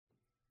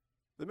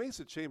The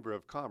Mesa Chamber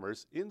of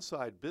Commerce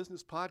Inside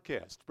Business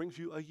Podcast brings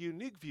you a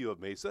unique view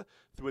of Mesa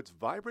through its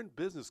vibrant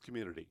business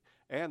community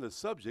and the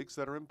subjects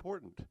that are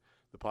important.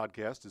 The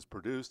podcast is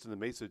produced in the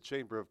Mesa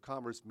Chamber of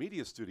Commerce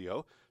Media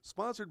Studio,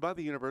 sponsored by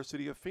the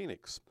University of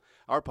Phoenix.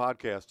 Our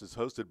podcast is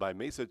hosted by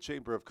Mesa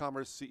Chamber of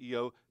Commerce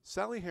CEO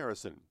Sally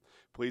Harrison.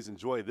 Please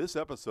enjoy this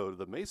episode of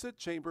the Mesa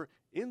Chamber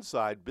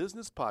Inside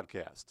Business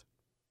Podcast.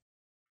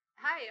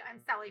 Hi, I'm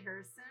Sally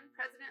Harrison,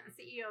 President and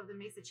CEO of the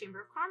Mesa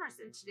Chamber of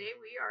Commerce, and today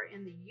we are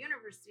in the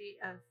University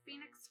of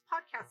Phoenix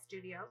podcast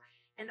studio,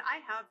 and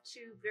I have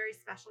two very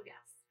special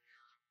guests.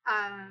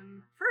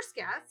 First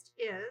guest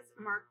is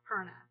Mark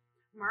Perna.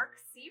 Mark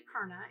C.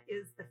 Perna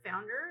is the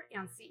founder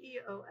and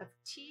CEO of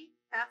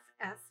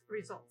TFS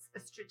Results, a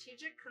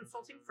strategic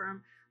consulting firm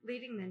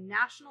leading the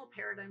national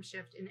paradigm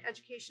shift in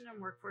education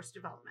and workforce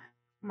development.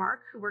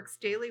 Mark, who works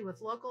daily with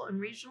local and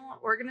regional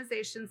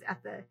organizations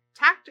at the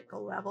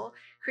tactical level,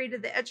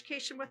 created the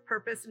Education with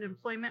Purpose and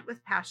Employment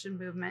with Passion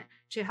movement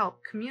to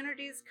help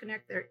communities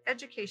connect their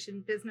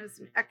education, business,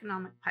 and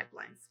economic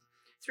pipelines.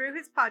 Through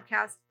his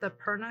podcast, The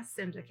Perna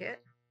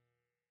Syndicate,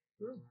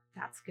 ooh,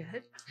 that's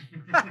good.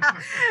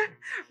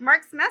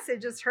 Mark's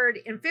message is heard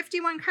in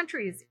 51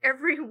 countries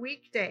every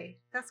weekday.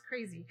 That's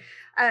crazy.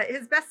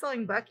 His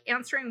best-selling book,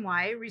 Answering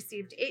Why,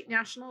 received 8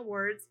 national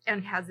awards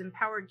and has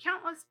empowered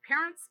countless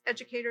parents,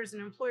 educators,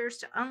 and employers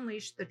to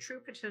unleash the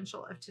true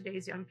potential of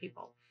today's young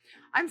people.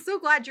 I'm so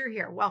glad you're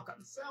here.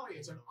 Welcome. Sally,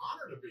 it's an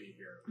honor to be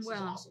here. This is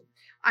awesome.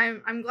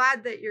 I'm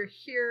glad that you're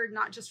here,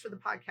 not just for the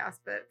podcast,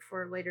 but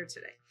for later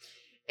today.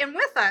 And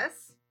with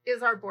us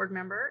is our board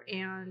member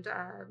and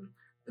a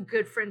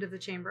good friend of the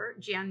chamber,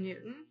 Jan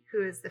Newton,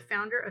 who is the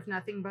founder of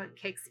Nothing But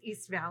Cakes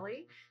East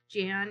Valley.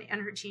 Jan and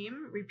her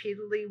team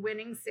repeatedly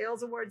winning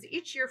sales awards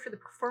each year for the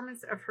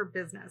performance of her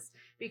business,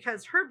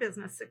 because her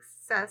business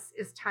success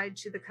is tied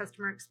to the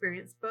customer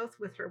experience, both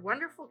with her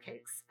wonderful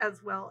cakes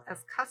as well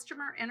as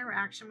customer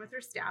interaction with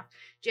her staff.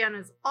 Jan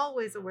is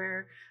always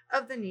aware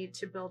of the need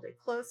to build a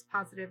close,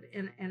 positive,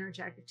 and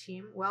energetic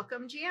team.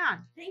 Welcome,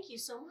 Jan. Thank you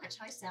so much.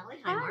 Hi, Sally.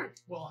 Hi, Mark.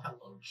 Well,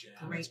 hello, Jan.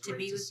 Great to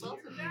be with both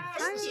of you. Yes,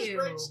 Thank this you.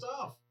 is great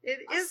stuff. It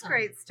is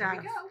great stuff.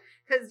 Here we go.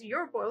 Because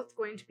you're both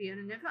going to be in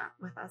an event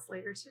with us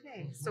later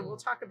today. So we'll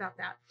talk about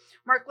that.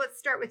 Mark, let's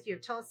start with you.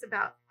 Tell us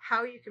about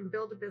how you can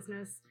build a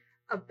business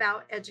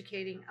about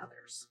educating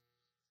others.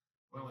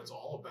 Well, it's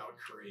all about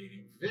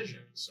creating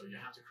vision. So you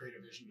have to create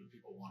a vision that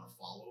people want to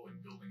follow, and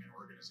building an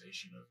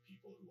organization of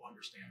people who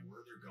understand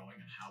where they're going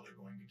and how they're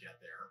going to get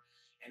there,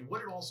 and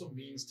what it also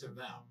means to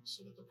them,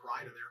 so that the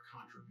pride of their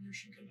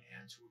contribution can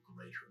add to a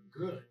greater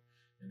good.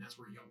 And that's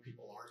where young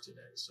people are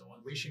today. So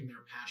unleashing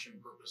their passion,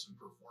 purpose, and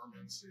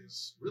performance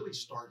really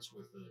starts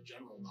with the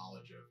general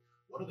knowledge of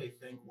what do they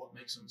think, what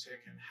makes them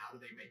tick, and how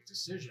do they make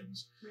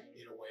decisions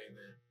in a way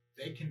that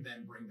they can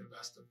then bring the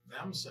best of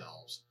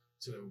themselves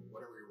to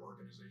whatever your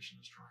organization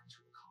is trying to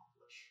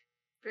accomplish.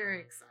 Very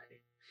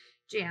exciting.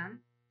 Jan,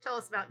 tell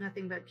us about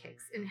Nothing But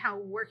Cakes and how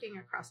working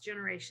across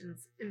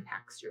generations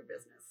impacts your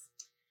business.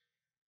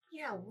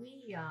 Yeah,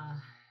 we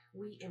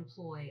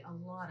employ a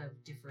lot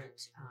of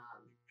different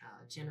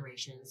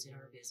generations in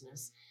our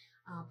business.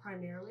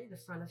 Primarily, the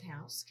front of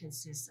house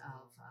consists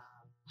of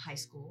high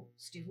school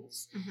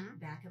students.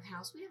 Back of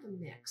house, we have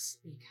a mix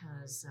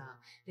because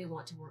they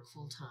want to work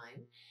full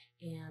time.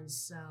 And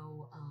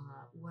so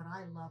what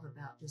I love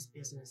about this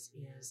business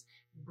is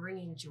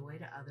bringing joy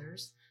to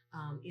others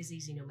is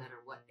easy no matter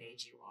what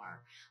age you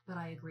are. But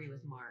I agree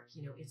with Mark.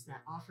 It's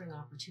that offering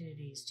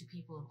opportunities to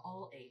people of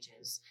all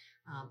ages,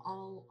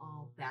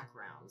 all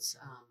backgrounds,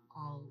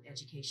 all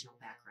educational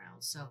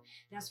backgrounds. So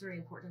that's very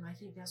important. And I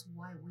think that's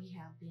why we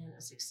have been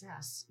a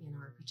success in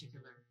our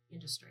particular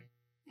industry.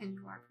 And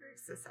you are very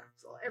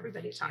successful.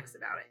 Everybody talks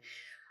about it.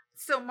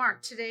 So,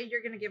 Mark, today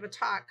you're going to give a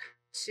talk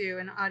to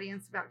an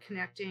audience about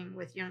connecting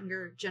with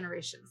younger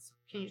generations.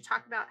 Can you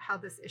talk about how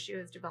this issue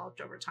has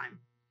developed over time?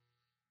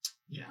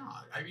 Yeah,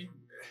 I mean,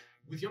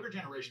 with younger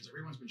generations,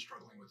 everyone's been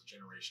struggling with the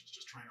generations,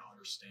 just trying to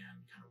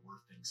understand kind of where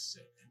things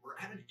sit. And we're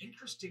at an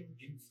interesting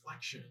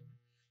inflection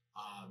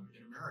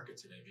in America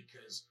today,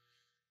 because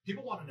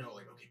people want to know,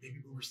 like, okay,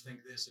 baby boomers think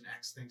this, and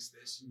X thinks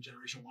this, and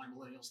Generation Y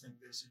millennials think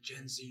this, and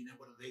Gen Z, now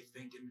what do they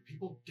think? And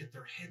people get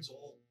their heads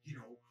all,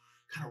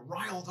 kind of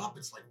riled up.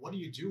 It's like, what do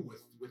you do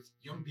with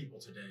young people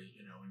today,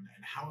 and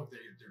how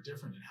they're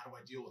different, and how do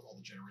I deal with all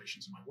the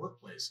generations in my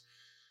workplace?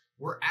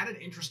 We're at an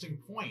interesting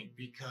point,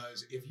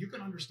 because if you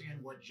can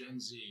understand what Gen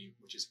Z,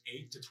 which is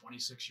 8 to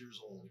 26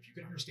 years old, if you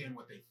can understand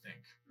what they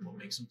think, what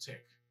makes them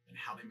tick, and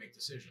how they make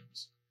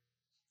decisions,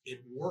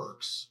 it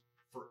works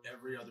for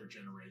every other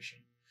generation.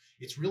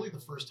 It's really the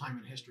first time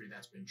in history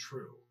that's been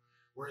true.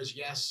 Whereas,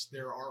 yes,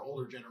 there are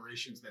older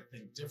generations that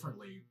think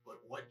differently, but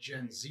what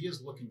Gen Z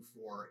is looking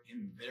for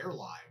in their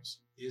lives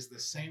is the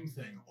same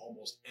thing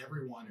almost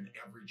everyone in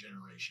every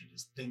generation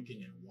is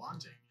thinking and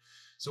wanting.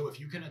 So if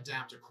you can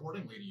adapt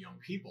accordingly to young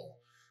people,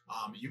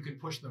 you can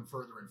push them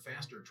further and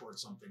faster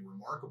towards something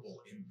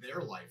remarkable in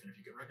their life. And if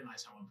you can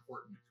recognize how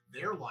important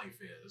their life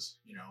is,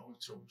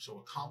 so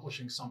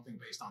accomplishing something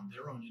based on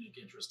their own unique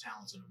interests,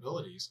 talents, and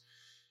abilities,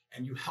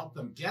 and you help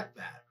them get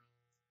that,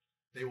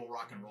 they will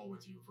rock and roll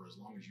with you for as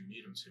long as you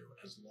need them to,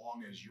 as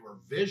long as your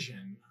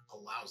vision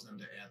allows them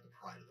to add the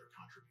pride of their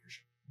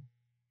contribution.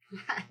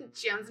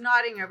 Jen's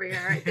nodding over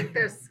here. I think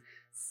there's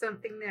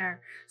something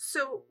there.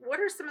 So what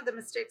are some of the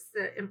mistakes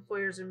that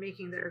employers are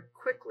making that are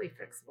quickly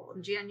fixable?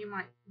 And Jen, you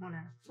might want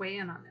to weigh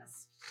in on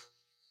this.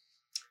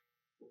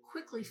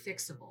 Quickly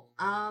fixable.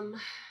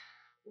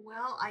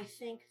 Well, I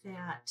think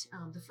that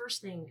the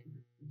first thing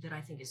that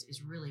I think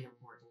is really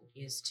important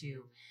is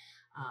to,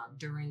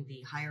 during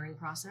the hiring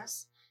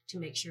process, to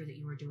make sure that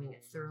you are doing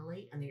it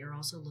thoroughly and that you're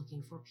also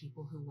looking for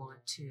people who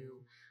want to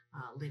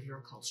live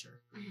your culture.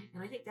 Mm-hmm.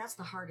 And I think that's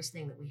the hardest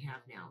thing that we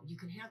have now. You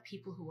can have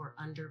people who are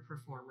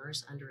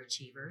underperformers,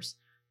 underachievers.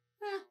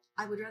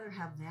 I would rather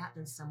have that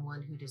than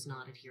someone who does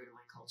not adhere to my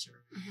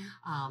culture.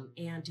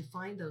 Mm-hmm. And to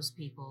find those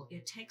people,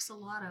 it takes a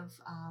lot of,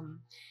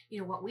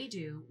 what we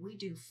do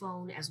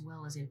phone as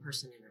well as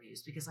in-person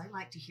interviews, because I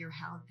like to hear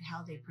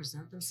how they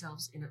present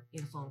themselves in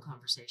a phone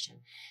conversation.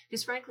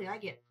 Because frankly, I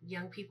get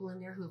young people in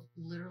there who've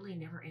literally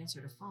never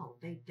answered a phone.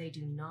 They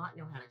do not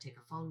know how to take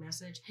a phone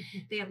message. Mm-hmm.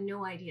 They have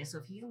no idea. So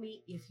if you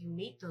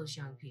meet those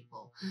young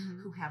people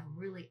mm-hmm. who have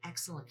really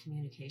excellent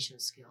communication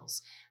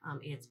skills,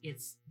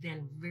 it's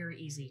then very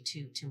easy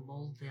to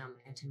mold them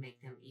and to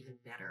make them even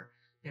better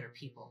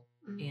people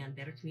mm-hmm. and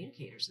better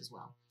communicators as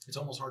well. It's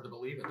almost hard to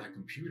believe that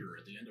computer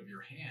at the end of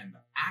your hand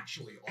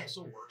actually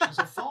also works as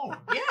a phone.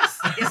 Yes,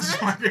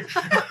 isn't it?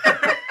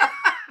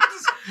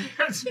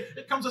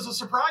 It comes as a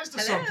surprise to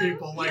some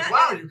people. Like, yeah.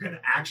 Wow, you can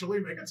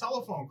actually make a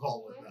telephone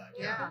call with that.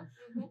 Yeah.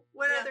 Mm-hmm.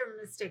 What other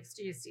mistakes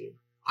do you see?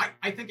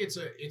 I think it's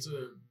a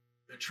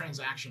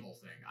transactional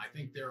thing. I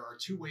think there are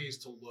two ways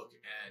to look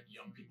at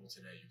young people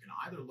today. You can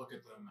either look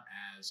at them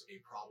as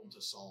a problem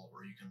to solve,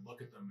 or you can look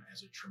at them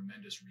as a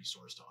tremendous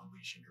resource to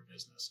unleash in your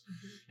business.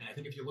 Mm-hmm. And I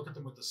think if you look at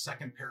them with the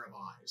second pair of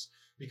eyes,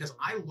 because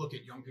I look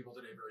at young people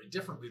today very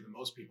differently than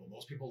most people.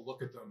 Most people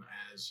look at them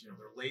as, they're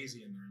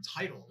lazy and they're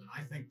entitled. And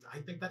I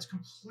think that's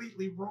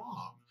completely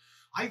wrong.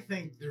 I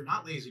think they're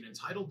not lazy and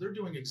entitled. They're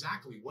doing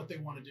exactly what they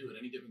want to do at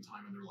any given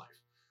time in their life.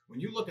 When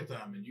you look at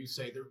them and you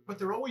say,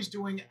 they're always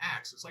doing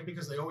X, it's like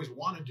because they always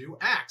want to do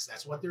X.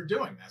 That's what they're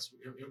doing.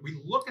 We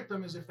look at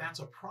them as if that's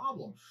a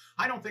problem.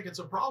 I don't think it's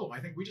a problem.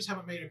 I think we just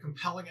haven't made a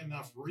compelling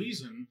enough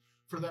reason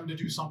for them to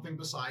do something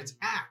besides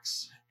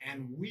X.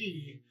 And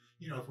we,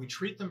 if we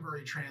treat them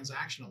very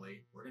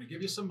transactionally, we're going to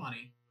give you some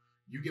money,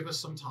 you give us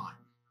some time,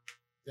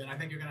 then I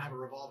think you're going to have a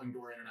revolving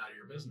door in and out of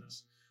your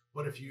business.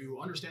 But if you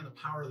understand the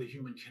power of the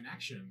human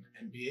connection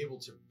and be able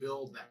to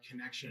build that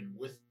connection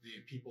with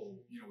the people,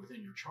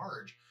 within your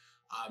charge,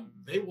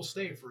 they will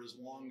stay for as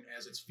long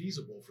as it's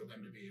feasible for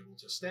them to be able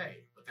to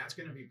stay. But that's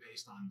going to be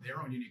based on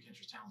their own unique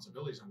interests, talents,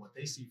 abilities, and what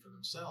they see for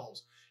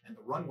themselves and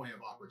the runway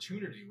of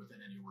opportunity within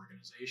any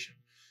organization.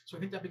 So I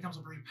think that becomes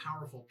a very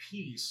powerful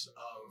piece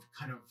of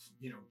kind of,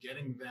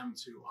 getting them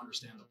to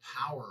understand the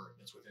power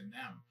that's within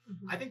them.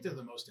 Mm-hmm. I think they're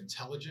the most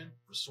intelligent,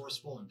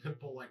 resourceful, and pit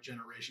bull-like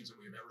generations that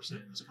we've ever seen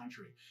in this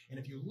country. And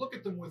if you look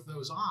at them with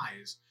those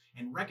eyes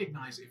and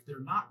recognize if they're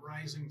not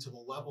rising to the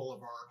level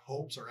of our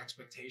hopes or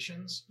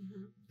expectations,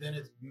 mm-hmm. then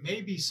it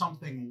may be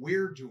something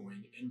we're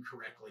doing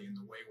incorrectly in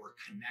the way we're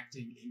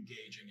connecting,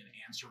 engaging, and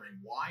answering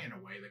why in a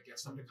way that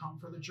gets them to come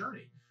for the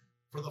journey,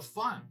 for the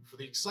fun, for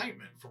the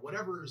excitement, for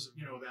whatever is,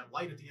 that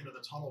light at the end of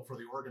the tunnel for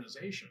the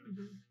organization.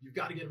 Mm-hmm. You've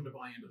got to get them to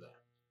buy into that.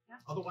 Yeah.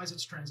 Otherwise,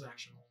 it's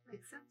transactional.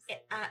 Makes sense.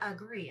 I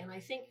agree. And I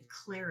think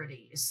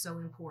clarity is so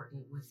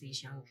important with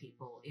these young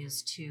people,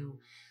 is to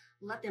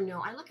let them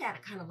know. I look at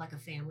it kind of like a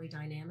family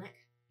dynamic.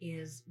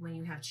 Is when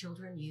you have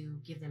children, you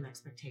give them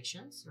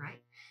expectations,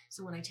 right?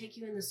 So when I take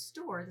you in the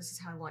store, this is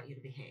how I want you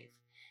to behave.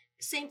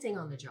 Same thing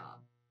on the job.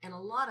 And a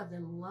lot of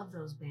them love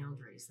those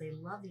boundaries. They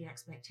love the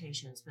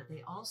expectations, but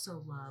they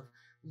also love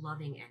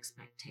loving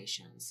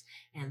expectations,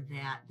 and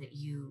that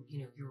you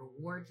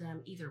reward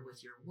them either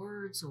with your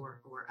words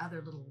or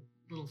other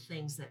little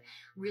things that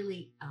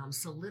really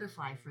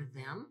solidify for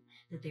them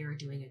that they are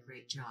doing a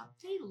great job.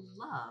 They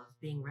love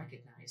being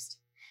recognized.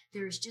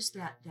 There's just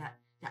that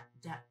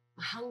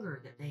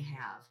hunger that they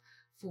have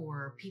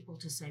for people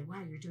to say,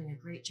 wow, you're doing a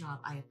great job.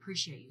 I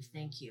appreciate you.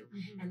 Thank you.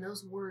 Mm-hmm. And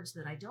those words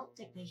that I don't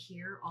think they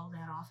hear all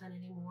that often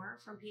anymore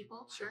from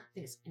people. Sure. I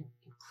think it's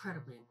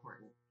incredibly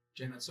important.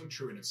 Jen, that's so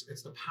true. And it's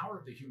the power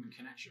of the human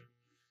connection.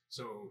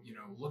 So,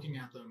 looking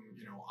at them,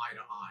 eye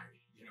to eye,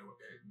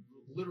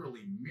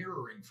 literally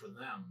mirroring for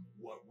them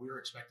what we're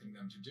expecting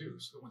them to do.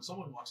 So that when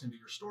someone walks into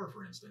your store,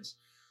 for instance,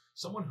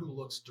 someone who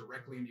looks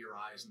directly into your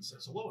eyes and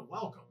says, hello and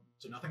welcome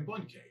to Nothing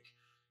Bun Cake,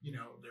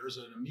 there's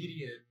an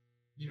immediate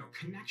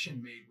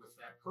connection made with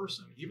that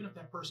person. Even if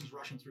that person's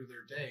rushing through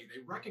their day,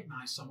 they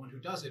recognize someone who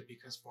does it,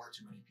 because far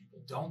too many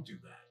people don't do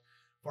that.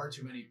 Far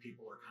too many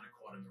people are kind of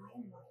caught in their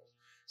own world.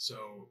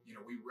 So,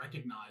 we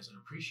recognize and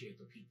appreciate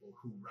the people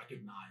who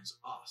recognize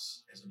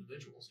us as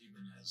individuals,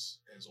 even as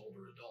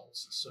older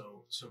adults.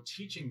 So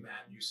teaching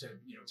that, you said,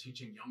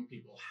 teaching young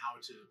people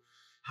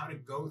how to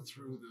go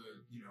through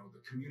the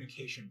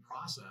communication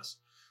process.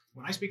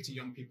 when I speak to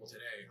young people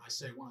today, I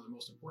say one of the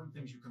most important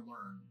things you can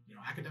learn,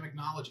 academic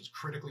knowledge is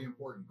critically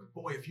important, but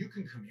boy, if you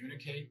can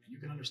communicate and you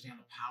can understand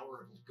the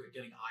power of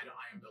getting eye to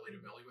eye and belly to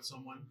belly with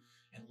someone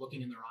and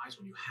looking in their eyes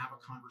when you have a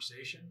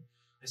conversation,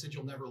 I said,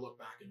 you'll never look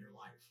back in your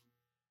life.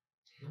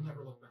 You'll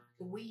never look back.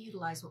 We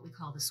utilize what we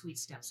call the sweet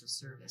steps of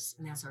service,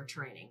 and that's our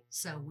training.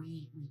 So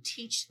we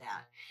teach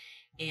that.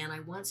 And I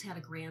once had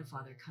a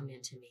grandfather come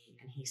in to me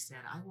and he said,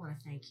 I want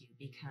to thank you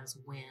because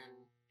when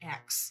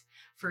X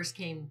first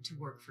came to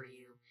work for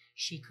you,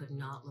 she could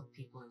not look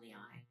people in the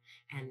eye.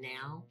 And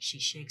now she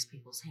shakes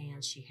people's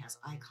hands. She has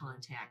eye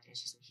contact. And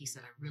he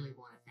said, I really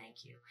want to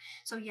thank you.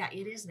 So yeah,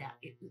 it is that.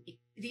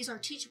 These are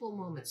teachable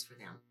moments for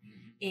them.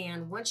 Mm-hmm.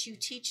 And once you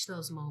teach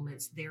those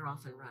moments, they're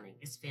off and running.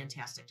 It's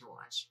fantastic to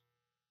watch.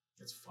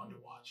 It's fun to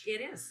watch. It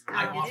is.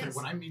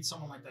 When I meet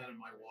someone like that in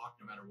my walk,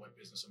 no matter what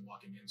business I'm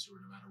walking into or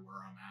no matter where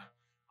I'm at,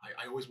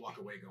 I always walk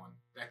away going,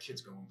 that kid's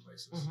going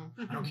places.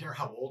 Mm-hmm. I don't care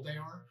how old they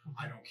are.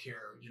 I don't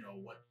care,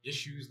 what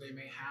issues they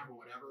may have or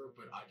whatever,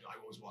 but I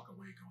always walk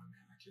away going,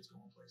 man, that kid's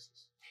going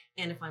places.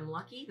 And if I'm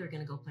lucky, they're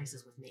going to go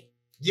places with me.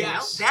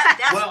 Yes.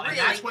 That's well, really,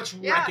 and that's what's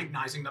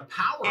recognizing the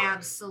power.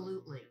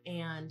 Absolutely.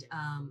 And,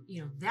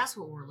 that's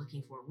what we're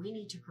looking for. We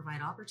need to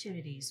provide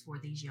opportunities for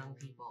these young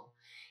people.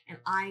 And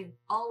I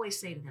always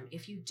say to them,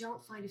 if you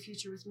don't find a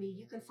future with me,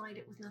 you can find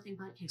it with Nothing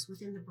Bundt Cakes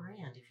within the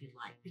brand, if you'd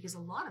like, because a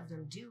lot of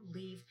them do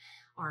leave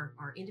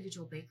our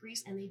individual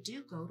bakeries and they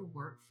do go to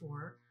work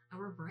for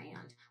our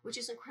brand, which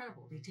is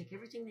incredible. They take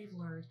everything they've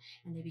learned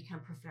and they become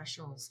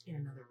professionals in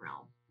another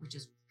realm, which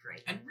is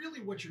great. And really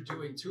what you're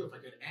doing too, if I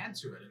could add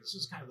to it, and this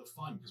is kind of the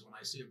fun, because when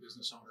I see a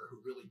business owner who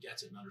really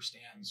gets it and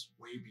understands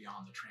way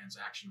beyond the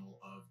transactional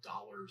of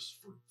dollars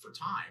for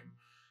time,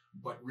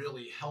 but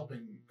really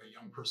helping a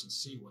young person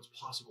see what's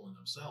possible in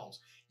themselves,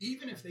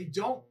 even if they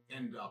don't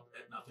end up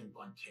at Nothing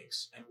Bundt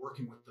Cakes and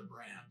working with the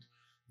brand,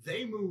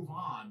 they move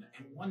on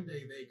and one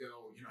day they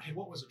go, hey,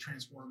 what was a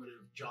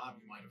transformative job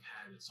you might have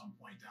had at some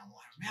point down the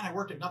line? Man, I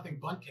worked at Nothing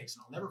Bundt Cakes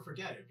and I'll never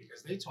forget it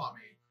because they taught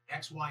me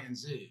X, Y, and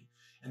Z.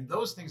 And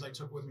those things I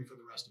took with me for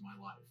the rest of my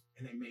life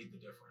and they made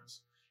the difference.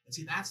 And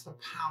see, that's the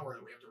power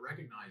that we have to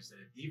recognize,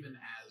 that even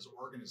as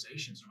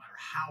organizations, no matter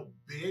how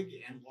big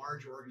and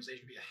large your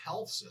organization, be a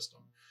health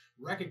system,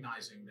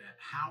 recognizing that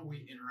how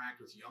we interact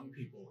with young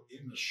people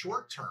in the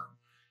short term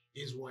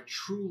is what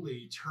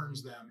truly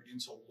turns them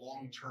into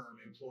long-term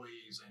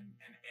employees and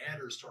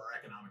adders to our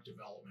economic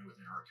development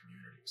within our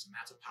communities. And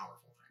that's a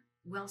powerful thing.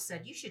 Well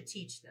said. You should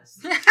teach this.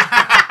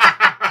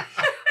 I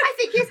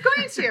think he's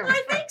going to.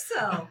 I think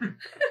so.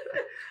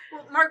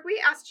 Well, Mark,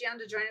 we asked Jan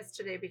to join us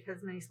today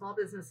because many small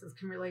businesses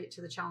can relate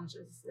to the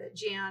challenges that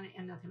Jan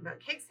and Nothing Bundt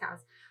Cakes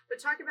has, but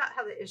talk about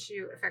how the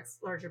issue affects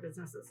larger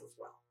businesses as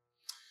well.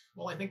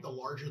 Well, I think the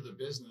larger the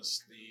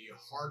business, the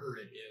harder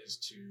it is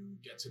to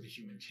get to the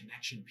human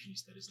connection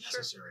piece that is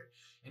necessary.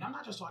 Sure. And I'm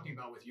not just talking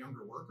about with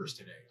younger workers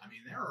today. I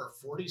mean, there are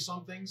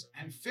 40-somethings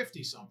and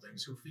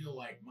 50-somethings who feel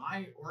like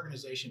my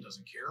organization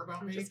doesn't care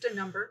about me. Just a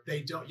number.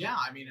 They don't. Yeah.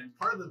 I mean, and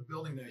part of the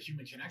building the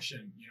human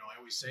connection, I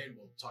always say, and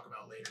we'll talk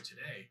about later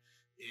today,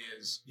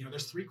 is,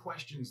 there's 3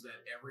 questions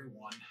that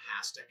everyone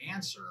has to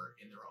answer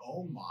in their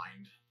own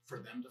mind for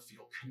them to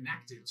feel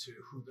connected to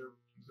who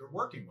they're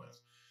working with.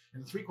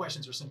 And the 3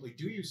 questions are simply,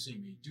 do you see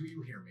me? Do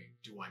you hear me?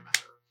 Do I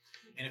matter?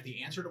 And if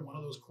the answer to one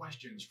of those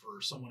questions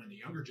for someone in the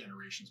younger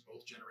generations,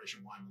 both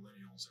Generation Y,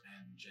 Millennials,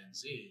 and Gen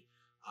Z,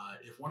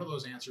 if one of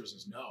those answers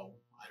is no,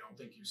 I don't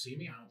think you see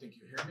me, I don't think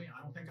you hear me,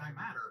 I don't think I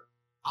matter,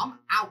 I'm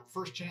out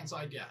first chance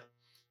I get.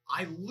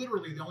 I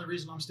literally, the only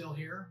reason I'm still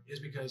here is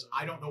because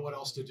I don't know what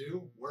else to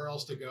do, where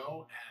else to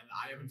go, and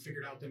I haven't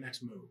figured out the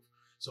next move.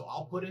 So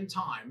I'll put in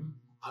time.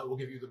 I will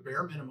give you the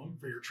bare minimum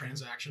for your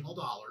transactional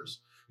dollars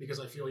because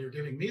I feel you're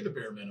giving me the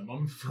bare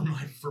minimum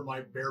for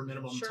my bare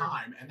minimum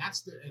time, and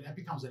that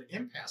becomes an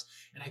impasse.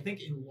 And I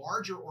think in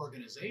larger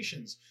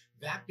organizations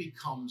that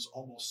becomes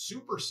almost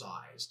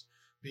supersized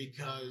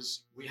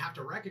because we have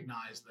to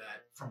recognize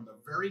that from the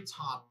very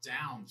top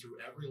down through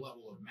every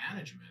level of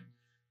management,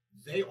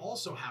 they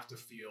also have to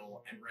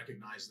feel and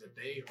recognize that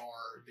they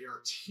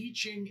are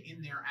teaching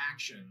in their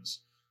actions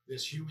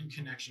this human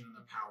connection and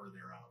the power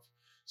thereof.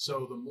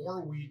 So the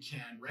more we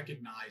can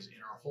recognize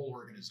in our whole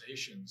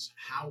organizations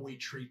how we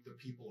treat the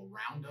people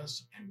around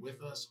us and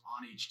with us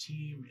on each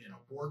team, in a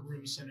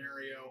boardroom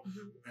scenario,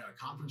 a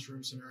conference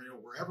room scenario,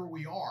 wherever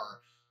we are,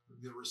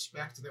 the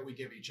respect that we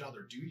give each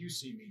other, do you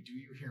see me, do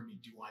you hear me,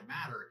 do I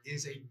matter,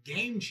 is a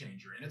game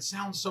changer. And it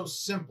sounds so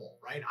simple,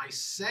 right? I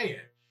say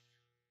it,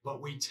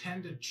 but we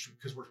tend to,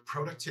 because we're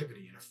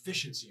productivity and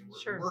efficiency and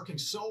we're working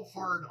so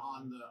hard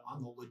on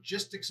the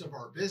logistics of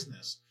our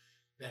business,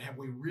 that have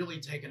we really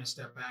taken a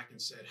step back and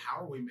said,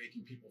 how are we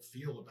making people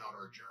feel about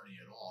our journey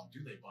at all? And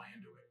do they buy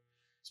into it?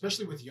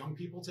 Especially with young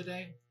people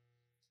today,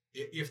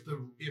 if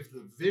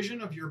the vision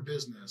of your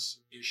business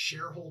is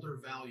shareholder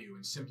value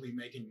and simply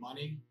making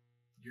money,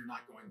 you're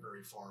not going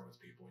very far with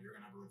people. You're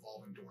going to have a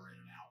revolving door in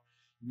and out.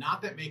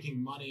 Not that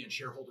making money and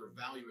shareholder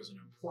value isn't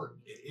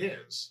important. It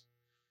is,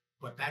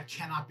 but that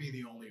cannot be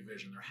the only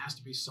vision. There has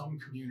to be some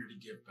community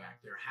give back.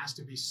 There has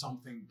to be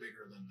something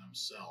bigger than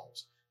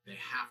themselves. they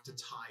have to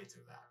tie to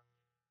that.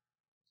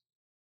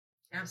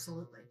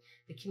 Absolutely.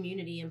 The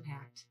community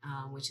impact,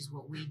 which is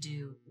what we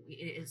do,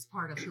 is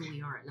part of who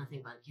we are at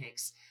Nothing But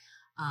Cakes.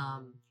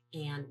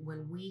 And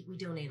when we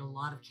donate a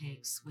lot of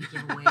cakes, we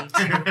give away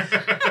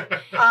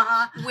to,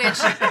 which,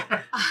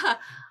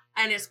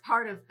 and it's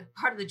part of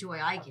the joy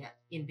I get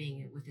in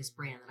being with this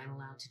brand, that I'm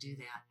allowed to do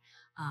that.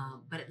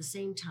 But at the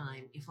same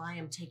time, if I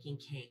am taking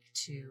cake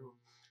to,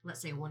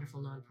 let's say, a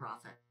wonderful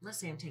nonprofit, let's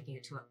say I'm taking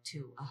it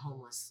to a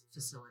homeless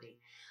facility,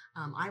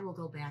 I will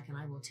go back and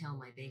I will tell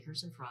my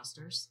bakers and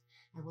frosters,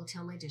 I will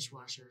tell my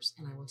dishwashers,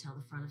 and I will tell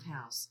the front of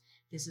house,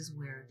 this is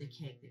where the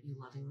cake that you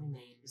lovingly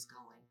made is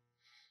going.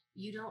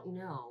 You don't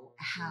know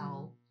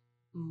how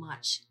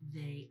much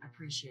they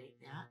appreciate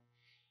that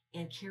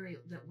and carry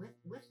that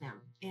with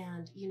them.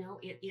 And, you know,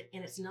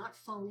 and it's not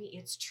phony,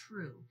 it's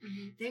true.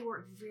 Mm-hmm. They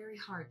work very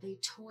hard. They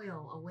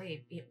toil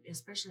away,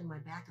 especially in my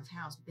back of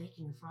house,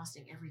 baking and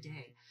frosting every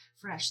day,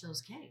 fresh,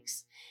 those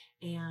cakes.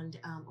 And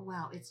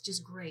wow, it's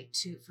just great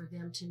for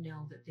them to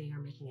know that they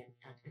are making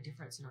a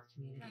difference in our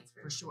community,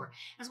 for sure,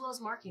 as well as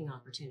marketing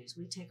opportunities.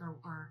 We take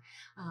our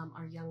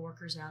young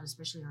workers out,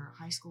 especially our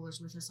high schoolers,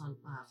 with us on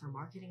for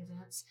marketing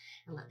events,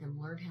 and let them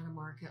learn how to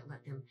market,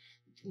 let them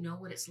know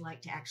what it's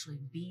like to actually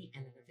be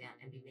in an event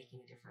and be making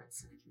a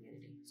difference in the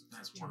community. So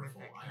that's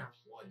wonderful. I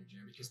applaud you,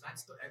 Jan, because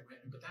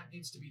but that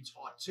needs to be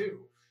taught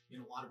too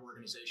in a lot of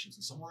organizations,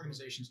 and some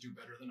organizations do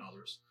better than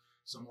others.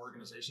 Some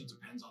organizations,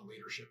 depends on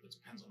leadership, it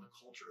depends on the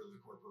culture of the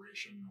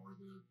corporation or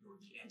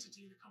the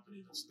entity, the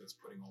company that's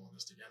putting all of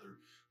this together.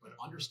 But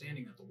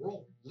understanding that the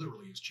world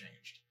literally has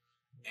changed,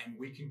 and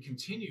we can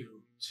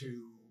continue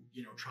to,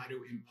 you know, try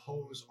to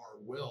impose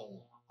our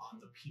will on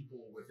the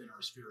people within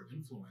our sphere of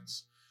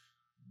influence.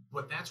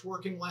 But that's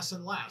working less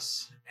and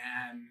less,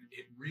 and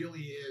it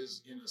really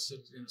is in a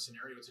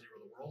scenario today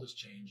where the world has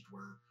changed,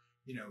 where,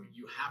 you know,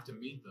 you have to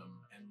meet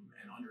them and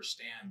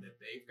understand that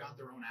they've got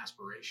their own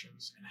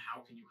aspirations, and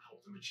how can you help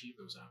them achieve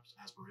those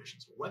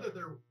aspirations, whether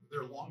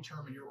they're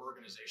long-term in your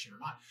organization or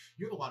not.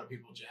 You have a lot of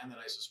people, Jan, that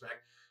I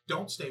suspect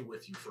don't stay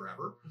with you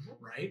forever,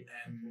 right?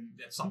 And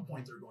at some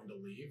point they're going to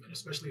leave, and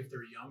especially if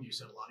they're young, you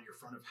said a lot of your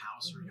front of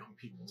house are young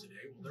people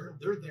today. Well,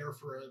 they're there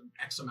for an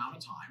X amount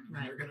of time, and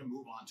then they're going to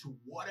move on to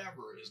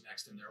whatever is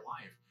next in their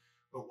life.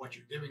 But what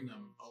you're giving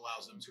them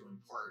allows them to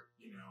impart,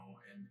 you know,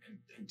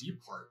 and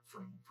depart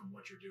from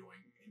what you're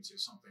doing into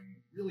something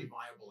really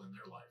viable in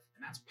their life.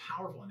 And that's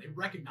powerful. And they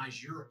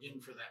recognize you're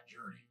in for that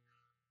journey,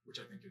 which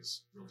I think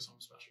is really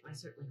something special. I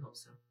certainly hope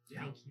so.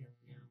 Yeah. Thank you.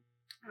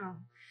 Yeah. Oh,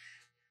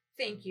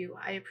 thank you.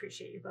 I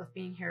appreciate you both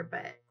being here.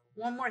 But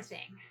one more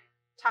thing,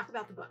 talk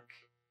about the book,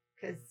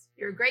 because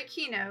you're a great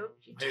keynote.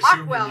 You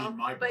talk well,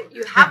 but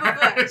you have a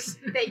book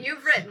that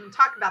you've written.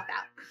 Talk about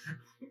that.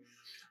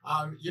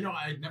 You know,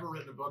 I had never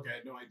written a book. I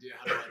had no idea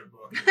how to write a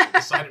book.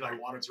 I decided I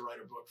wanted to write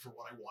a book for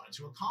what I wanted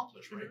to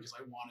accomplish, right? Because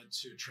I wanted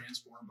to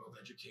transform both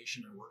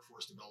education and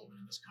workforce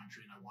development in this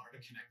country, and I wanted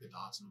to connect the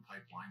dots and the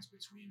pipelines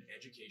between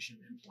education,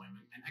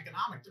 employment, and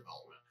economic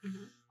development.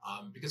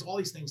 Because all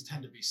these things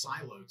tend to be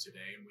siloed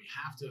today, and we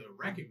have to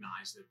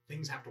recognize that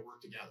things have to work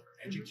together.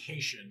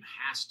 Education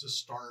has to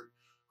start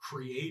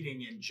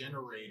creating and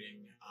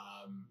generating,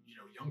 you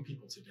know, young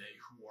people today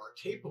who are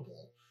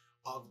capable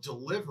of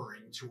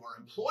delivering to our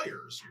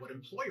employers what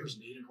employers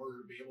need in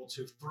order to be able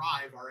to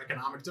thrive our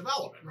economic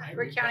development, right?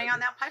 We're counting on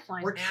that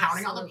pipeline. We're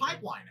counting on the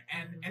pipeline.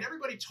 And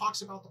everybody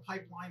talks about the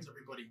pipelines.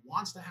 Everybody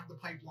wants to have the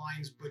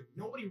pipelines, but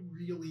nobody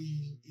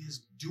really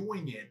is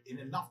doing it in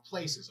enough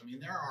places. I mean,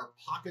 there are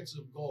pockets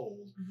of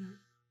gold,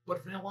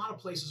 but in a lot of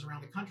places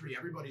around the country,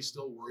 everybody's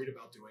still worried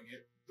about doing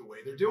it the way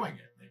they're doing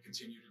it. They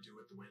continue to do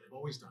it the way they've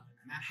always done it.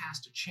 And that has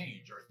to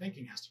change. Our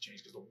thinking has to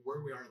change, because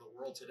where we are in the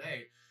world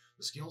today,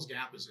 the skills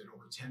gap is at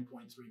over 10.3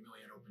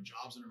 million open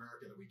jobs in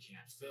America that we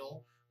can't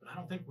fill. But I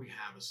don't think we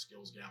have a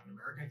skills gap in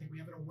America. I think we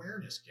have an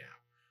awareness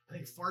gap. I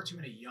think far too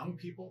many young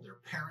people,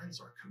 their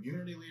parents, our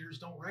community leaders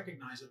don't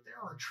recognize that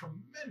there are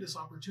tremendous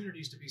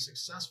opportunities to be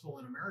successful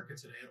in America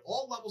today at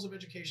all levels of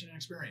education and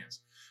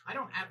experience. I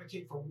don't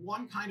advocate for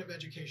one kind of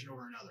education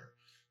over another,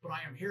 but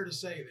I am here to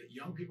say that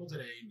young people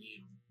today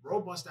need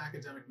robust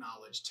academic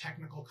knowledge,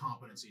 technical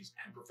competencies,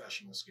 and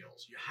professional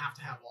skills. You have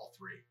to have all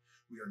three.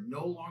 We are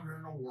no longer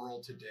in a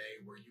world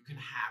today where you can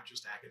have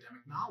just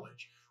academic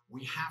knowledge.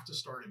 We have to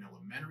start in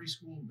elementary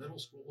school, middle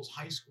schools,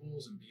 high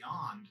schools, and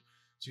beyond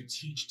to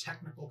teach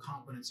technical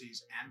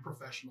competencies and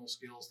professional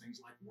skills,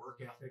 things like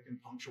work ethic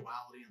and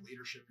punctuality and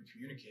leadership and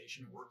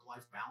communication and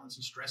work-life balance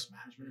and stress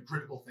management and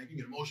critical thinking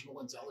and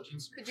emotional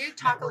intelligence. Could you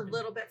talk a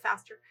little bit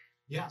faster?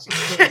 Yes,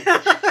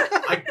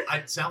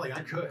 Sally, I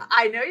could.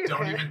 I know you Don't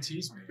could. even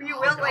tease me. You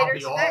will later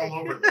today. I'll be all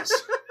over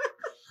this.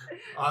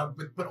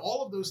 But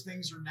all of those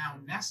things are now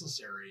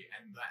necessary,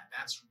 and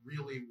that's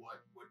really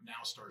what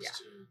now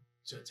starts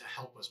to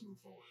help us move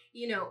forward.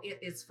 You know,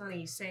 it's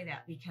funny you say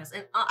that, because,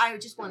 and I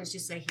just want to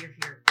just say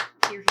here,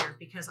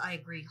 because I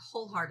agree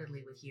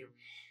wholeheartedly with you.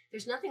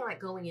 There's nothing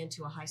like going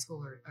into a high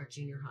school or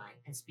junior high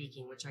and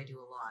speaking, which I do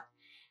a lot,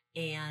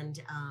 and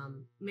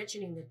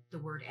mentioning the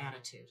word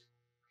attitude.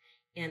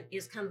 And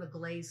it's kind of a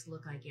glazed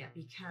look I get,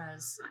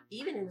 because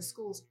even in the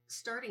schools,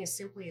 starting as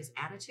simply as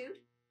attitude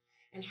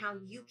and how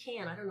you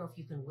can, I don't know if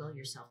you can will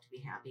yourself to be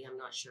happy. I'm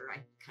not sure.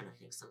 I kind of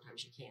think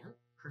sometimes you can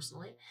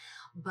personally,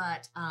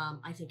 but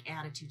I think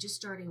attitude, just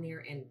starting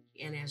there,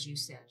 and as you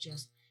said,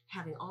 just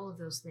having all of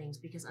those things,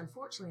 because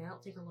unfortunately, I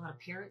don't think a lot of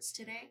parents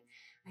today,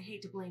 I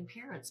hate to blame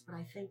parents, but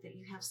I think that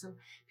you have some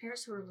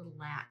parents who are a little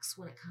lax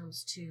when it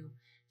comes to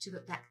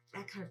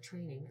that kind of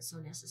training that's so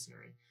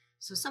necessary.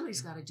 So somebody's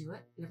got to do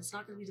it. And if it's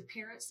not going to be the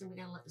parents, then we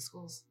got to let the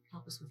schools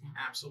help us with that.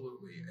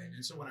 Absolutely.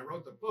 And so when I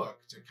wrote the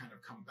book, to kind of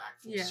come back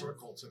full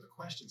circle to the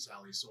question,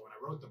 Sally, so when I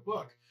wrote the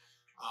book,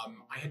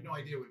 I had no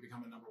idea it would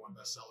become a #1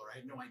 bestseller. I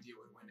had no idea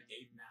it would win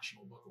 8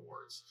 national book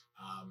awards.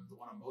 The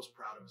one I'm most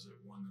proud of is it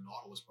won the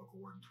Nautilus Book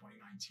Award in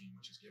 2019,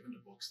 which is given to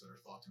books that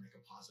are thought to make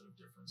a positive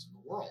difference in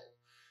the world.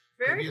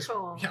 Very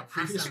cool. Yeah,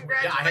 previous. Awesome.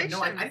 Yeah, I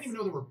didn't even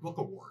know there were book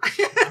awards.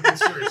 I mean,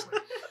 seriously.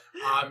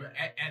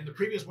 And the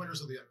previous winners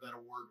of that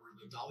award were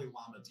the Dalai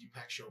Lama,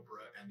 Deepak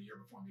Chopra, and the year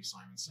before me,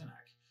 Simon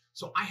Sinek.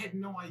 So I had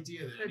no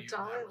idea that any of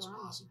that was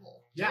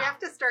possible. Do we have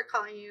to start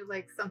calling you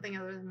like something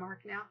other than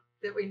Mark now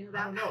that we know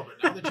that? I don't know,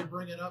 but now that you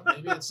bring it up,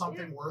 maybe it's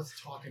something worth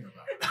talking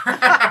about.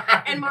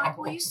 And Mark,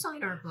 will you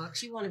sign our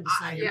books? You want him to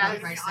sign your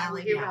book, right, Sally? I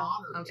would be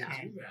honored to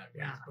do that.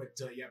 Yeah. But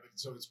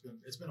so it's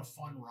been a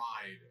fun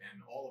ride,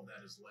 and all of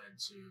that has led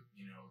to,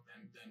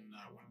 and then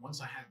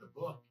once I had the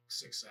book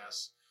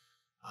success,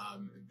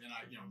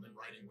 then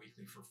writing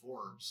weekly for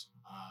Forbes,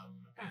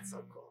 That's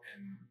so cool.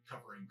 and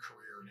covering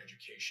career and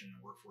education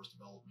and workforce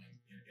development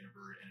in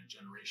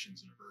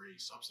generations in a very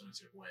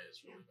substantive way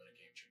has really been a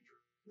game changer.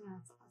 Yeah,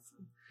 that's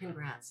awesome.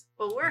 Congrats.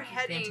 Well, we're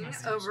heading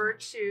Fantastic. over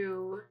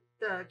to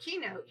the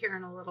keynote here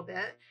in a little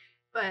bit,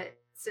 but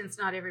since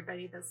not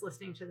everybody that's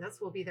listening to this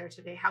will be there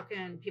today, how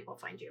can people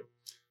find you?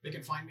 They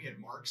can find me at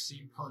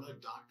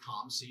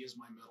markcperna.com. C is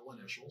my middle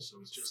initial, so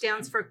it's just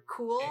stands for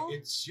cool.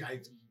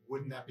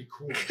 Wouldn't that be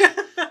cool?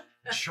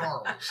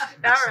 Charles.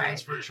 All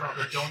stands for Charles,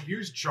 but don't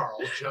use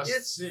Charles.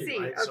 Just C.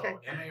 Right? Okay. So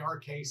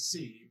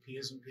MARKC, P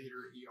as in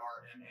Peter,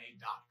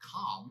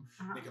 ERNA.com.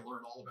 They can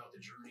learn all about the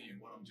journey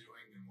and what I'm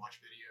doing, and watch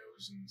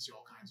videos and see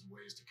all kinds of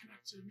ways to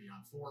connect to me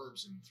on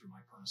Forbes and through my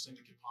Perna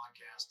Syndicate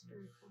podcast,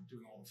 and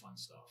doing all the fun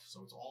stuff.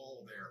 So it's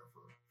all there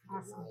for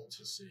the world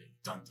to see.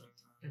 Dun dun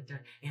dun. Dun, dun.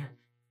 And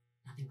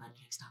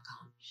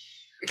nothingbutcakes.com.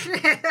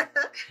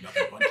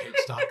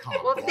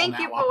 Nothingbutcakes.com. Well, thank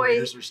you, boys.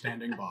 Operators are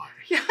standing by.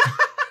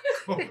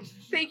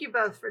 Thank you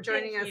both for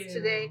joining us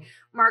today.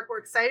 Mark, we're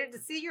excited to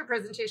see your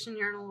presentation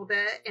here in a little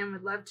bit and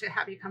would love to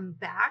have you come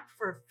back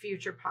for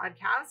future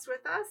podcasts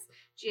with us.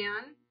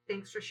 Jan,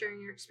 thanks for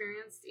sharing your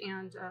experience,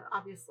 and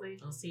obviously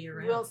I'll see you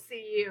around. We'll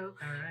see you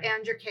right.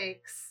 And your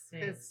cakes,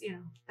 because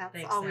that's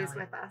Thanks, always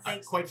Sally. with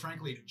us. Quite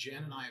frankly,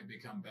 Jen and I have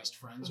become best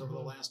friends over the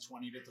last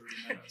 20 to 30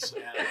 minutes.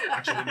 And I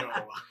want you to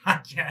know,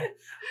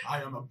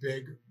 I am a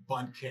big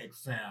bundt cake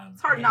fan.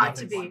 It's hard not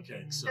to be. Bundt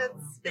cake, so.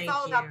 It's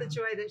all about the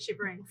joy that she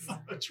brings.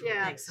 That's right.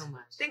 Yeah. Thanks so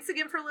much. Thanks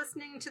again for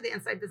listening to the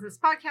Inside Business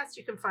Podcast.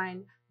 You can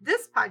find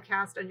this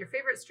podcast on your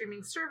favorite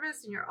streaming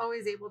service, and you're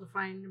always able to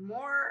find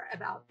more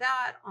about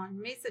that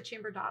on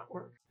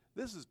mesachamber.org.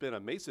 This has been a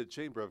Mesa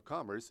Chamber of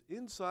Commerce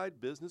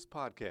Inside Business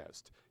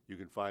Podcast. You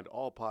can find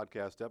all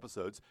podcast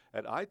episodes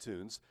at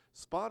iTunes,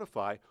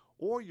 Spotify,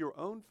 or your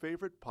own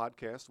favorite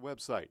podcast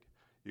website.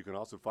 You can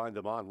also find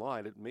them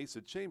online at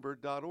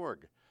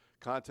mesachamber.org.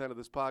 Content of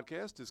this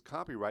podcast is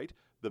copyright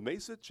the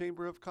Mesa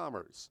Chamber of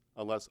Commerce,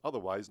 unless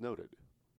otherwise noted.